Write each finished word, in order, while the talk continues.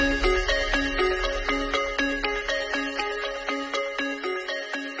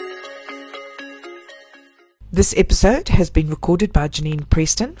This episode has been recorded by Janine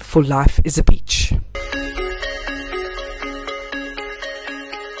Preston for Life is a Beach.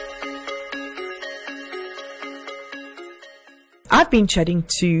 I've been chatting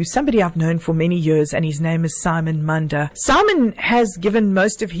to somebody I've known for many years, and his name is Simon Manda. Simon has given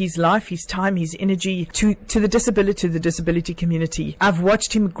most of his life, his time, his energy to the disability community. I've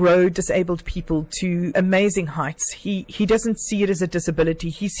watched him grow disabled people to amazing heights. He doesn't see it as a disability.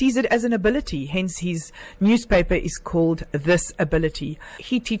 He sees it as an ability. Hence, his newspaper is called This Ability.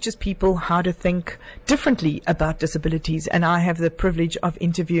 He teaches people how to think differently about disabilities, and I have the privilege of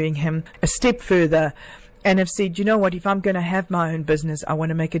interviewing him a step further. And have said, you know what, if I'm going to have my own business, I want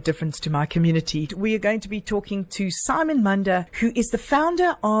to make a difference to my community. We are going to be talking to Simon Manda, who is the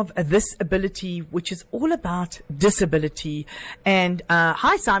founder of This Ability, which is all about disability. And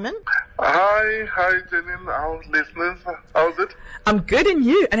hi, Simon. Hi, Janine, our listeners. How's it? I'm good, and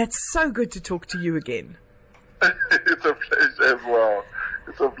you? And it's so good to talk to you again. It's a pleasure as well.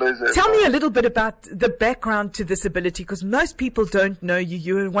 It's a pleasure. Tell me a little bit about the background to This Ability, because most people don't know you.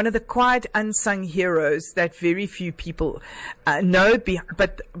 You're one of the quiet, unsung heroes that very few people know,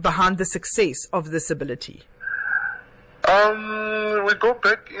 but behind the success of This Ability. We go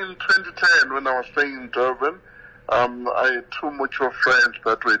back in 2010 when I was staying in Durban. I had two mutual friends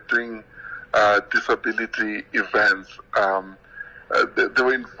that were doing disability events. They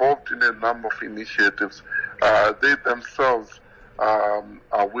were involved in a number of initiatives. They themselves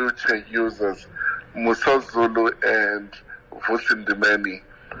are wheelchair users, Musa Zulu and Vusindimeni.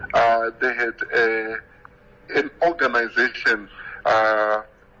 They had an organization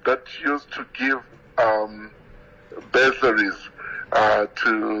that used to give bursaries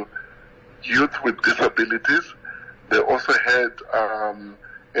to youth with disabilities. They also had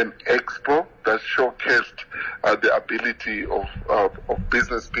an expo that showcased the ability of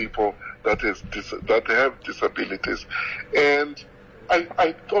business people that have disabilities, and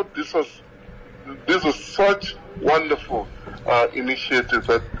I thought this was such wonderful initiative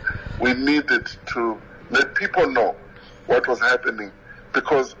that we needed to let people know what was happening,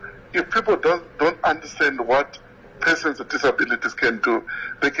 because if people don't understand what persons with disabilities can do,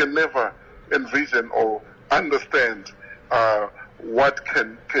 they can never envision or understand what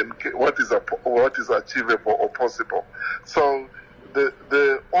is achievable or possible. So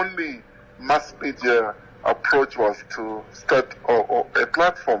the only mass media approach was to start a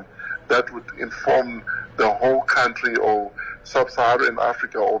platform that would inform the whole country or sub-Saharan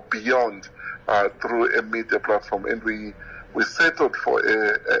Africa or beyond through a media platform. And we settled for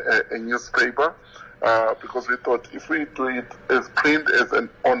a newspaper because we thought if we do it as print as an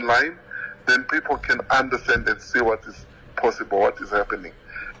online, then people can understand and see what is possible, what is happening.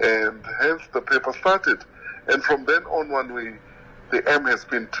 And hence the paper started. And from then on, the aim has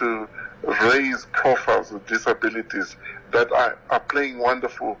been to raise profiles of disabilities that are playing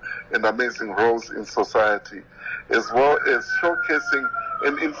wonderful and amazing roles in society, as well as showcasing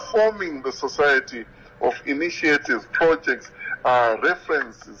and informing the society of initiatives, projects,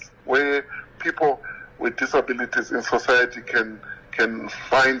 references where people with disabilities in society can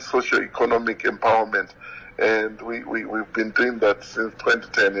find socio-economic empowerment. And we've been doing that since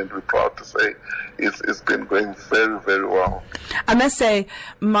 2010, and we're proud to say it's been going very, very well. I must say,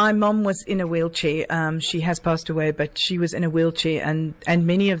 my mom was in a wheelchair. She has passed away, but she was in a wheelchair, and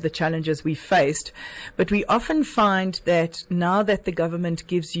many of the challenges we faced. But we often find that now that the government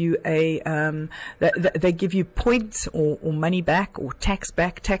gives you they give you points or money back or tax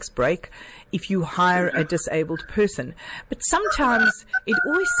break if you hire a disabled person. But sometimes it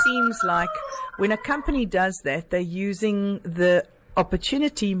always seems like when a company does that, they're using the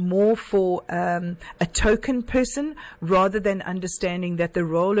opportunity more for a token person rather than understanding that the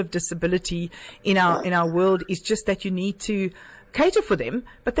role of disability in our world is just that you need to cater for them,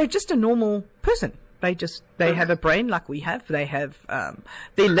 but they're just a normal person. They have a brain like we have. They have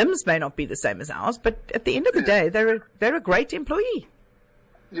their limbs may not be the same as ours, but at the end of the day, they're a great employee.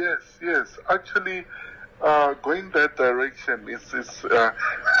 Yes. Actually, going that direction is just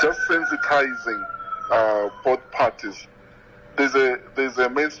sensitizing both parties. There's a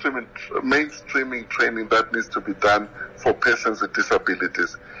mainstreaming training that needs to be done for persons with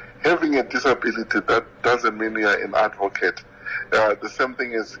disabilities. Having a disability, that doesn't mean you are an advocate. The same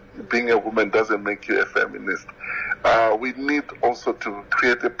thing as being a woman doesn't make you a feminist. We need also to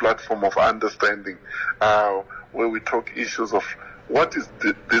create a platform of understanding where we talk issues of what is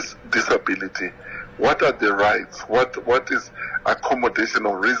this disability, what are the rights, what is accommodation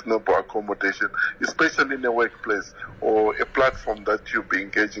or reasonable accommodation, especially in a workplace or a platform that you'll be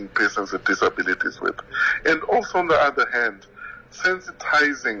engaging persons with disabilities with. And also on the other hand,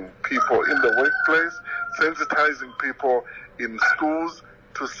 sensitizing people in the workplace, sensitizing people in schools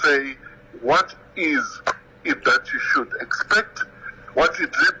to say what is it that you should expect, what is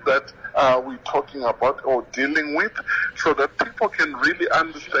it that we're talking about or dealing with, so that people can really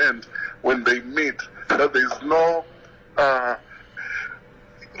understand when they meet that there's no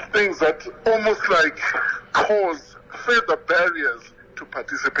things that almost like cause further barriers to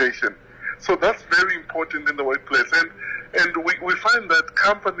participation. So that's very important in the workplace. And we find that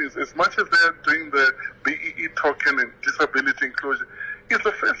companies, as much as they are doing the BEE token and disability inclusion, is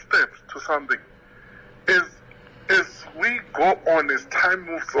the first step to something. As we go on, as time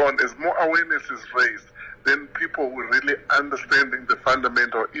moves on, as more awareness is raised, then people will really understanding the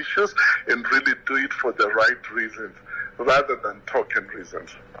fundamental issues and really do it for the right reasons rather than token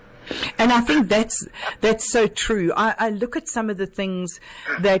reasons. And I think that's so true. I look at some of the things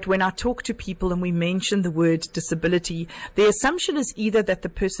that when I talk to people and we mention the word disability, the assumption is either that the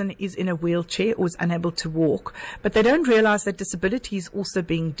person is in a wheelchair or is unable to walk, but they don't realize that disability is also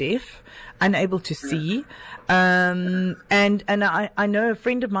being deaf, unable to see. And I know a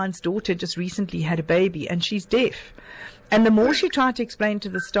friend of mine's daughter just recently had a baby and she's deaf. And the more she tried to explain to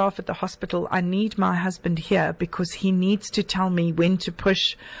the staff at the hospital, I need my husband here because he needs to tell me when to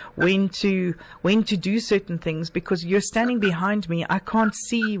push, when to do certain things, because you're standing behind me. I can't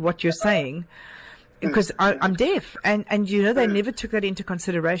see what you're saying because I'm deaf. And they never took that into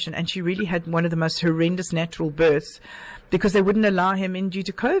consideration. And she really had one of the most horrendous natural births because they wouldn't allow him in due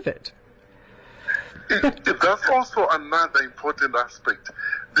to COVID. That's also another important aspect.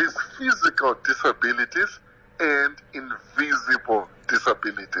 There's physical disabilities and invisible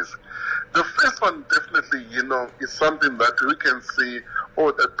disabilities. The first one definitely, is something that we can see,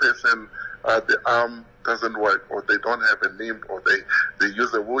 that person, the arm doesn't work, or they don't have a limb, or they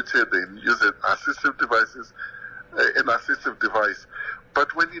use a wheelchair, they use an assistive device.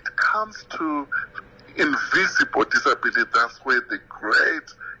 But when it comes to invisible disability, that's where the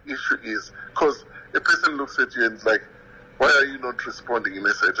great issue is. Because a person looks at you and is like, why are you not responding in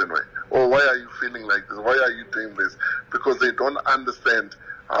a certain way? Or why are you feeling like this? Why are you doing this? Because they don't understand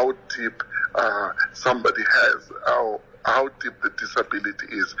how deep somebody has, how deep the disability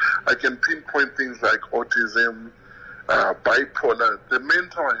is. I can pinpoint things like autism, bipolar. The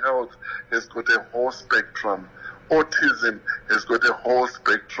mental health has got a whole spectrum. Autism has got a whole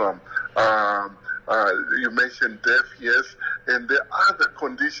spectrum. You mentioned deaf, yes, and there are other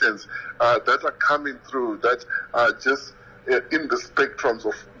conditions that are coming through that are just in the spectrums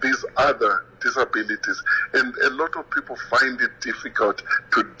of these other disabilities. And a lot of people find it difficult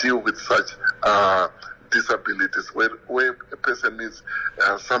to deal with such disabilities, where a person needs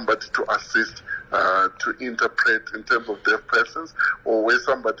somebody to assist to interpret in terms of deaf persons, or where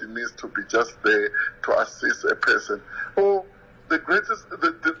somebody needs to be just there to assist a person. Or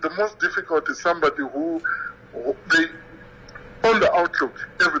the most difficult is somebody who they, on the outlook,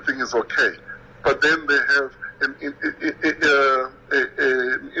 everything is okay, but then they have an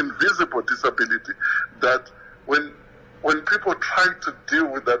invisible disability that when people try to deal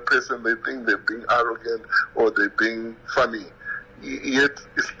with that person, they think they're being arrogant or they're being funny. Yet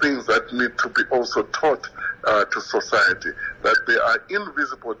it's things that need to be also taught to society, that there are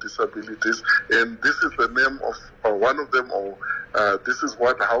invisible disabilities, and this is the name of one of them, or this is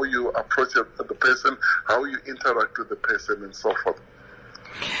how you approach the person, how you interact with the person, and so forth.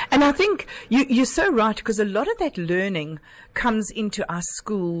 And I think you're so right, because a lot of that learning comes into our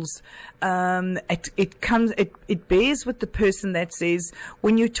schools. It bears with the person that says,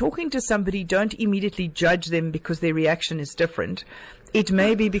 when you're talking to somebody, don't immediately judge them because their reaction is different. It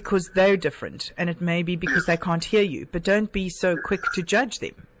may be because they're different, and it may be because they can't hear you, but don't be so quick to judge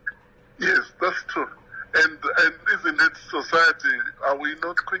them. Yes, that's true. And isn't it society, are we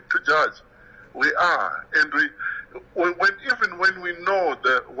not quick to judge? We are. And even when we know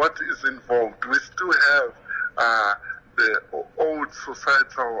what is involved, we still have the old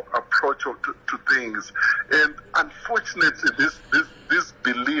societal approach to things. And unfortunately, these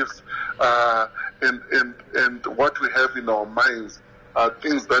beliefs and what we have in our minds are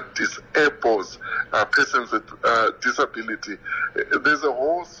things that disables persons with disability. There's a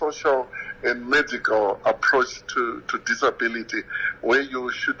whole social and medical approach to disability, where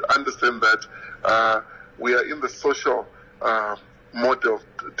you should understand that we are in the social model of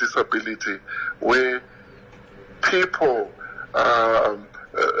disability, where people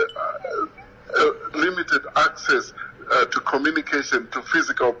limited access to communication, to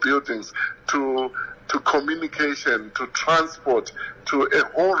physical buildings, to communication, to transport, to a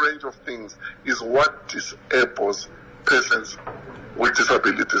whole range of things is what disables persons with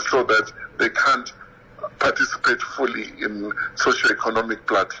disabilities, so that they can't participate fully in socio-economic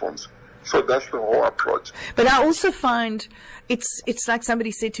platforms. So that's the whole approach. But I also find it's like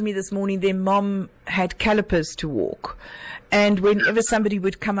somebody said to me this morning, their mom had calipers to walk. And whenever somebody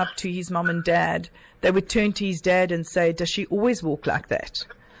would come up to his mom and dad, they would turn to his dad and say, does she always walk like that?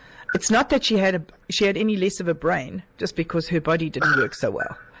 It's not that she had any less of a brain just because her body didn't work so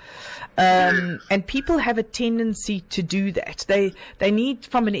well. And people have a tendency to do that. They need,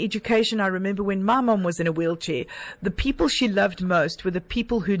 from an education, I remember when my mom was in a wheelchair, the people she loved most were the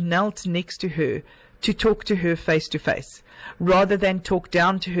people who knelt next to her to talk to her face to face, rather than talk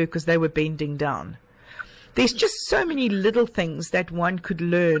down to her because they were bending down. There's just so many little things that one could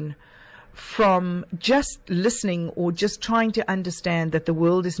learn from just listening or just trying to understand that the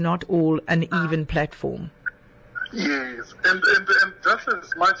world is not all an even platform. Yes, and just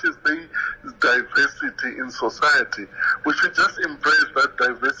as much as there is diversity in society, we should just embrace that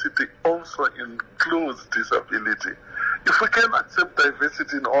diversity also includes disability. If we can accept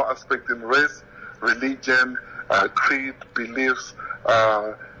diversity in all aspects, in race, religion, creed, beliefs,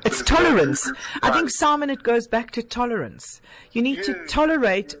 it's tolerance. I think, Simon, it goes back to tolerance. You need to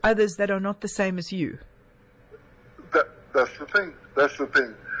tolerate others that are not the same as you. That's the thing. That's the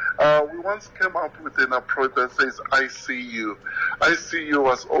thing. We once came up with an approach that says, I see you. I see you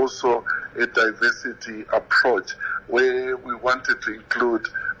was also a diversity approach where we wanted to include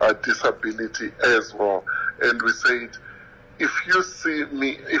disability as well. And we said, if you see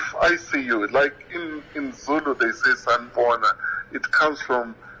me, if I see you, like in Zulu they say sanibona, it comes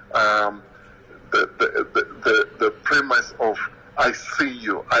from the premise of I see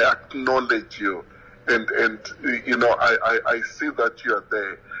you, I acknowledge you, and you know, I see that you are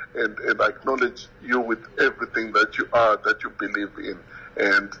there, and I acknowledge you with everything that you are, that you believe in,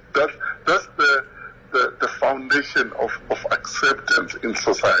 and that's the foundation of acceptance in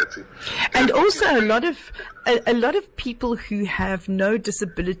society. And also a lot of people who have no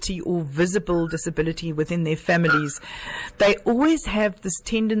disability or visible disability within their families, they always have this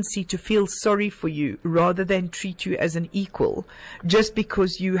tendency to feel sorry for you rather than treat you as an equal, just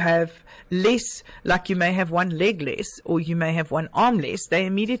because you have less, like you may have one leg less or you may have one arm less. They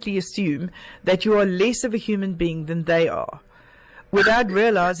immediately assume that you are less of a human being than they are, without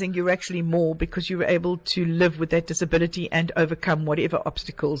realizing you're actually more, because you're able to live with that disability and overcome whatever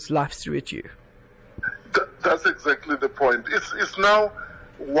obstacles life threw at you. That's exactly the point. It's now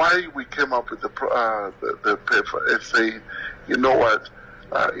why we came up with the paper and say, you know what,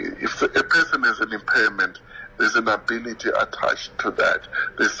 if a person has an impairment, there's an ability attached to that.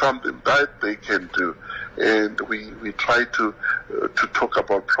 There's something that they can do. And we try to talk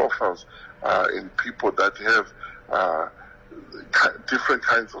about profiles in people that have different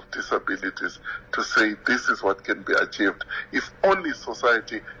kinds of disabilities, to say this is what can be achieved if only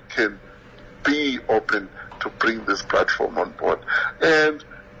society can be open to bring this platform on board. And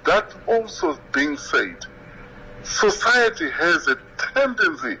that also being said, society has a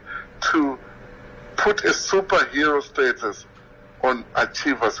tendency to put a superhero status on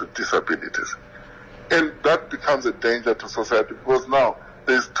achievers with disabilities, and that becomes a danger to society, because now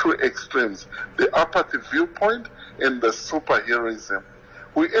there's two extremes: the apathy viewpoint and the superheroism.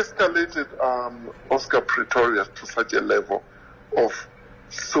 We escalated Oscar Pistorius to such a level of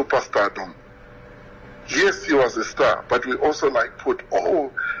superstardom. Yes, he was a star, but we also put,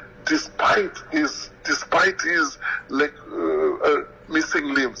 despite his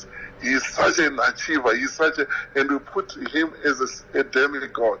missing limbs, he is such an achiever. And we put him as a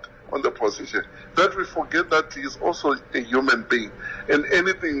demigod on the position, that we forget that he is also a human being, and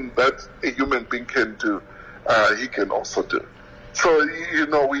anything that a human being can do, he can also do. So, you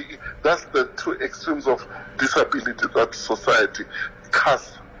know, that's the two extremes of disability that society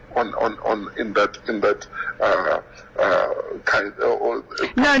casts on in that kind.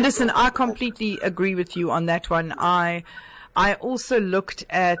 No, listen, I completely agree with you on that one. I also looked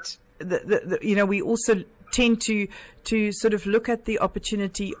at we also tend to sort of look at the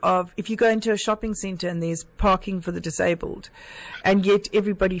opportunity of, if you go into a shopping center and there's parking for the disabled, and yet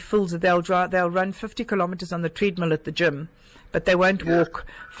everybody fills it, they'll run 50 kilometers on the treadmill at the gym, but they won't walk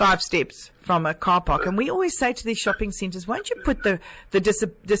 5 steps from a car park. And we always say to these shopping centers, why don't you put the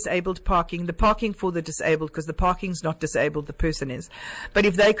disabled parking, the parking for the disabled, because the parking's not disabled, the person is. But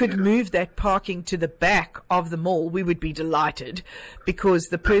if they could move that parking to the back of the mall, we would be delighted, because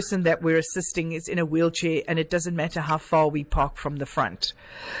the person that we're assisting is in a wheelchair, and it doesn't matter how far we park from the front.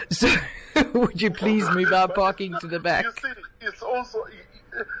 So would you please move our parking to the back? You see, it's also...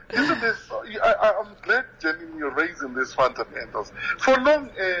 Isn't this? I'm glad, Jenny, you're raising these fundamentals. For long,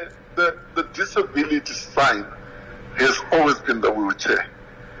 the disability sign has always been the wheelchair,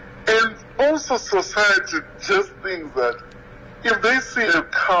 and also society just thinks that if they see a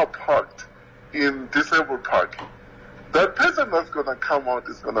car parked in disabled parking, that person that's going to come out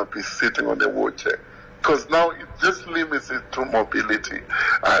is going to be sitting on a wheelchair, because now it just limits it to mobility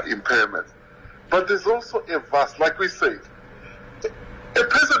impairment. But there's also a vast, like we said, a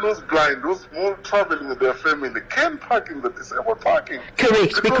person who's blind, who's more traveling with their family, can park in the disabled parking.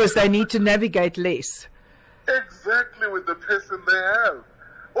 Correct, because they need to navigate less. Exactly, with the person they have.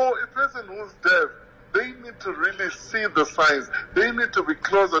 Or a person who's deaf, they need to really see the signs. They need to be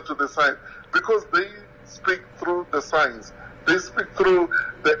closer to the signs, because they speak through the signs. They speak through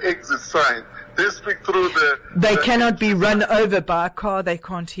the exit sign. They speak through the... They cannot be run over by a car they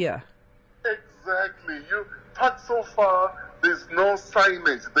can't hear. Exactly. You park so far, there's no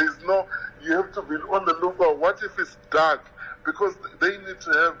signage. There's no... You have to be on the lookout. What if it's dark? Because they need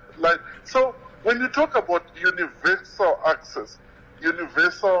to have light. So when you talk about universal access,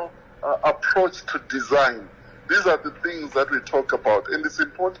 universal approach to design, these are the things that we talk about, and it's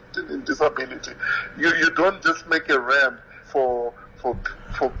important in disability. You don't just make a ramp for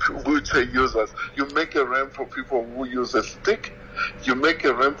wheelchair users. You make a ramp for people who use a stick. You make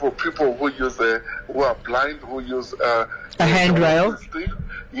a ramp for people who who are blind, who use a handrail.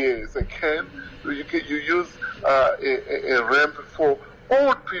 Yes, a can. You use a ramp for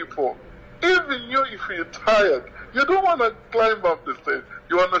old people. Even you, if you're tired, you don't want to climb up the stairs.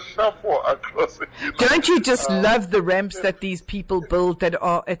 You want to shuffle across it. Don't you just love the ramps that these people build that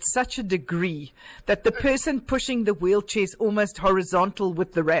are at such a degree that the person pushing the wheelchair is almost horizontal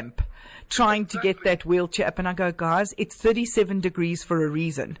with the ramp, trying to get that wheelchair up? And I go, guys, it's 37 degrees for a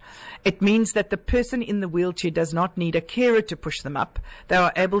reason. It means that the person in the wheelchair does not need a carer to push them up. They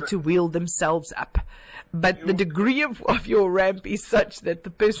are able to wheel themselves up. But the degree of your ramp is such that the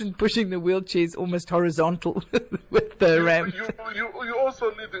person pushing the wheelchair is almost horizontal with the ramp. You're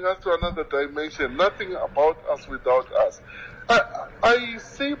also leading us to another dimension. Nothing about us without us. I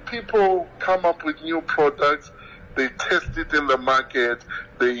see people come up with new products. They test it in the market.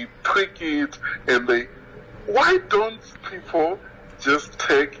 They tweak it, and why don't people just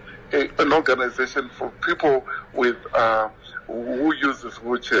take an organization for people with who uses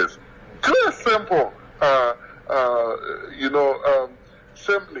wheelchairs? Do a simple.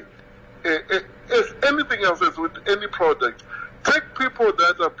 Sampling. As anything else is with any product, take people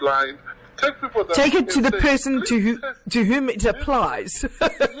that are blind, take it to the person to whom it applies.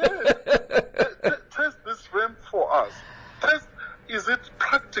 Yes. Test this ramp for us. Test, is it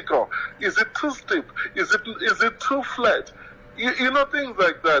practical? Is it too steep? Is it too flat? Things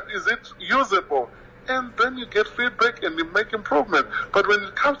like that. Is it usable? And then you get feedback and you make improvement. But when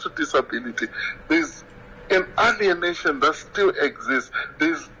it comes to disability, there's an alienation that still exists.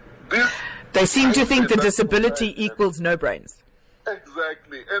 There's this. They seem to think the disability equals no brains.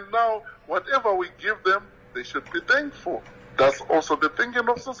 Exactly. And now, whatever we give them, they should be thankful. That's also the thinking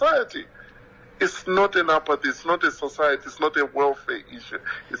of society. It's not an apathy, it's not a society, it's not a welfare issue.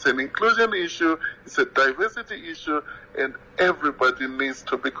 It's an inclusion issue, it's a diversity issue, and everybody needs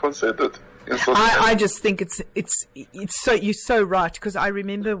to be considered. I just think it's so, you're so right, because I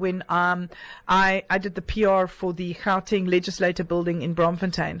remember when I did the PR for the Gauteng Legislator building in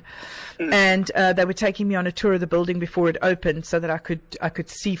Braamfontein, and they were taking me on a tour of the building before it opened so that I could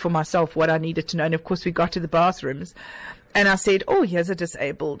see for myself what I needed to know. And of course we got to the bathrooms, and I said, oh, here's a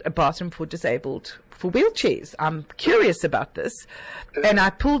bathroom for wheelchairs. I'm curious about this. And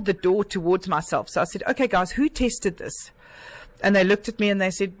I pulled the door towards myself. So I said, okay guys, who tested this? And they looked at me and they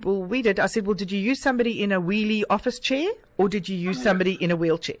said, well, we did. I said, well, did you use somebody in a wheelie office chair, or did you use somebody in a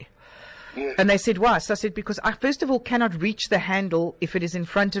wheelchair? Yes. And they said, why? So I said, because I first of all cannot reach the handle if it is in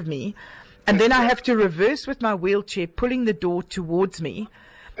front of me. And then I have to reverse with my wheelchair, pulling the door towards me.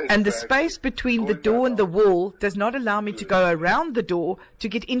 Exactly. And the space between the door and the wall does not allow me to go around the door to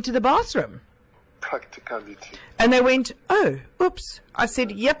get into the bathroom. Practicality. And they went, oh, oops. I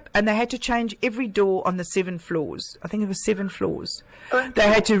said, yep. And they had to change every door on the 7 floors. I think it was 7 floors. They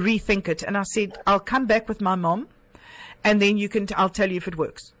had to rethink it. And I said, I'll come back with my mom, and then I'll tell you if it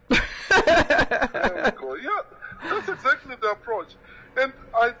works. Yeah, that's exactly the approach. And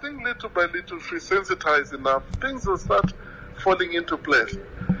I think little by little, if we sensitize enough, things will start falling into place.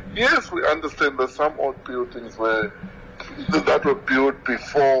 Yes, we understand that some old buildings that were built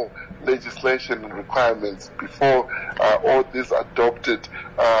before legislation and requirements, before all these adopted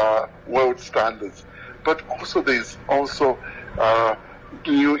world standards. But also there's also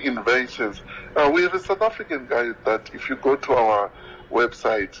new inventions. We have a South African guy that, if you go to our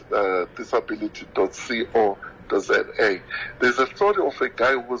website, disability.co.za, there's a story of a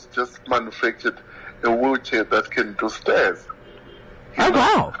guy who's just manufactured a wheelchair that can do stairs.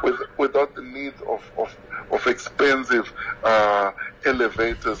 wow. Without the need of expensive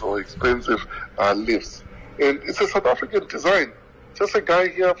elevators or expensive lifts. And it's a South African design. Just a guy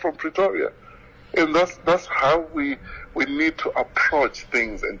here from Pretoria. And that's how we need to approach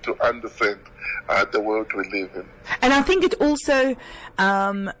things and to understand the world we live in. And I think it also,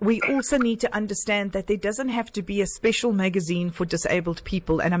 we also need to understand that there doesn't have to be a special magazine for disabled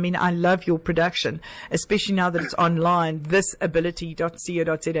people. And I mean, I love your production, especially now that it's online,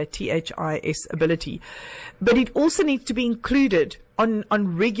 thisability.co.za, THIS ability. But it also needs to be included on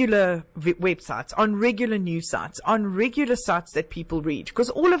regular websites, on regular news sites, on regular sites that people read.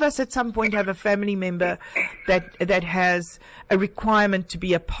 Because all of us at some point have a family member that has a requirement to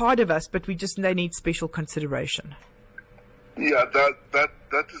be a part of us, but they need special consideration. Yeah,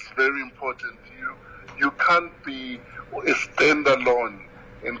 that is very important. You can't be a standalone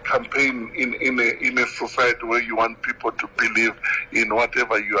and campaign in a society where you want people to believe in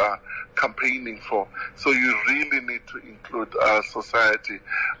whatever you are campaigning for. So you really need to include society.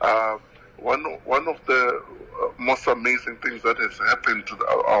 One of the most amazing things that has happened to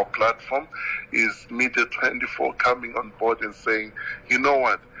our platform is Media 24 coming on board and saying, you know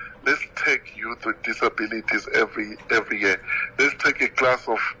what, let's take youth with disabilities every year. Let's take a class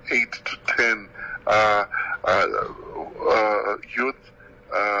of 8 to 10 youth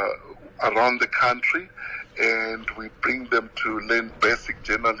around the country, and we bring them to learn basic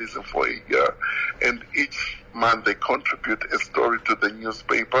journalism for a year. And each month they contribute a story to the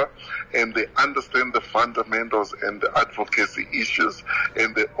newspaper, and they understand the fundamentals and the advocacy issues,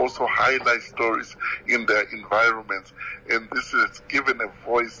 and they also highlight stories in their environments. And this is given a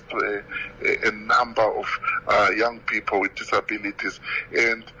voice to a number of young people with disabilities.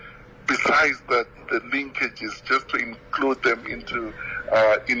 And besides that, the linkage is just to include them into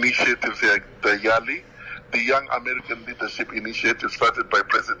initiatives like the YALI, the Young American Leadership Initiative started by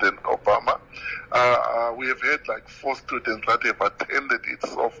President Obama. We have had like 4 students that have attended it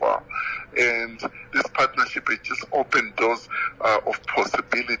so far. And this partnership has just opened doors of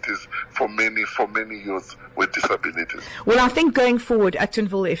possibilities for many youths with disabilities. Well, I think going forward,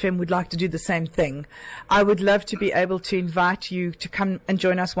 Actonville FM would like to do the same thing. I would love to be able to invite you to come and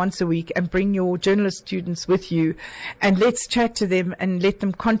join us once a week and bring your journalist students with you, and let's chat to them and let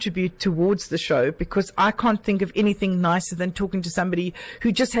them contribute towards the show, because I can't think of anything nicer than talking to somebody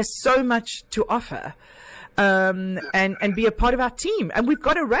who just has so much to offer, and be a part of our team. And we've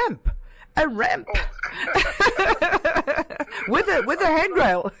got a ramp. with a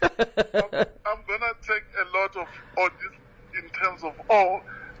handrail. I'm gonna take a lot of audits in terms of,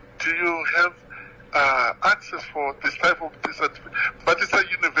 do you have access for this type of disability? But it's a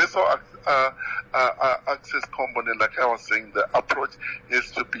universal access component. Like I was saying, the approach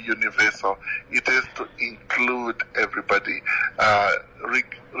has to be universal. It has to include everybody,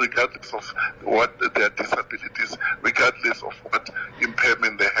 regardless of what their disabilities, regardless of what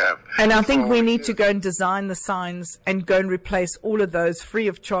impairment they have. And I think we need to go and design the signs and go and replace all of those free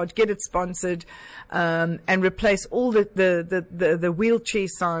of charge, get it sponsored, and replace all the wheelchair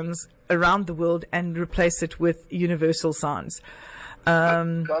signs around the world and replace it with universal signs.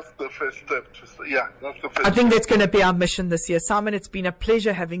 That's the first step. That's the first I think that's going to be our mission this year. Simon, it's been a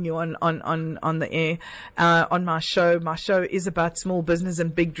pleasure having you on the air, on my show. My show is about small business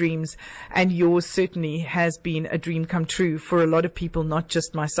and big dreams, and yours certainly has been a dream come true for a lot of people, not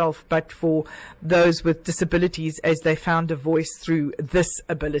just myself, but for those with disabilities as they found a voice through this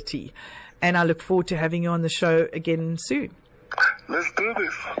ability. And I look forward to having you on the show again soon. Let's do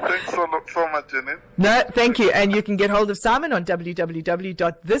this. Thanks so much, Janine. No, thank you. And you can get hold of Simon on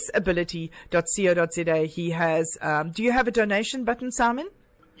www.thisability.co.za. He has, do you have a donation button, Simon?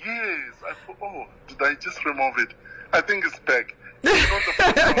 Yes. Did I just remove it? I think it's back. It's on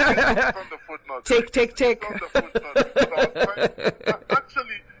the footnote. Tick. It's on the footnote.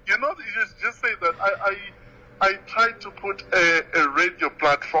 Actually, you just say that I tried to put a radio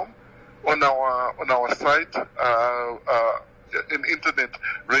platform on our site, an internet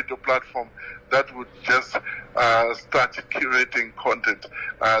radio platform that would just start curating content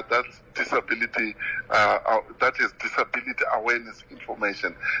that's disability, that is disability awareness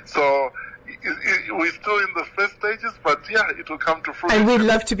information. So we're still in the first stages, but it will come to fruition. And we'd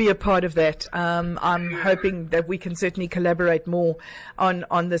love to be a part of that. I'm hoping that we can certainly collaborate more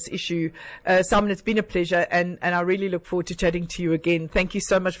on this issue. Simon, it's been a pleasure, and I really look forward to chatting to you again. Thank you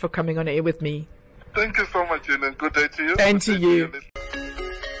so much for coming on air with me. Thank you so much, and good day to you. And to you.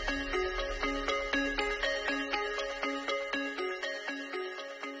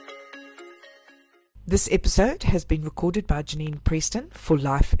 This episode has been recorded by Janine Preston for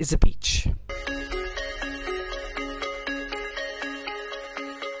Life is a Beach.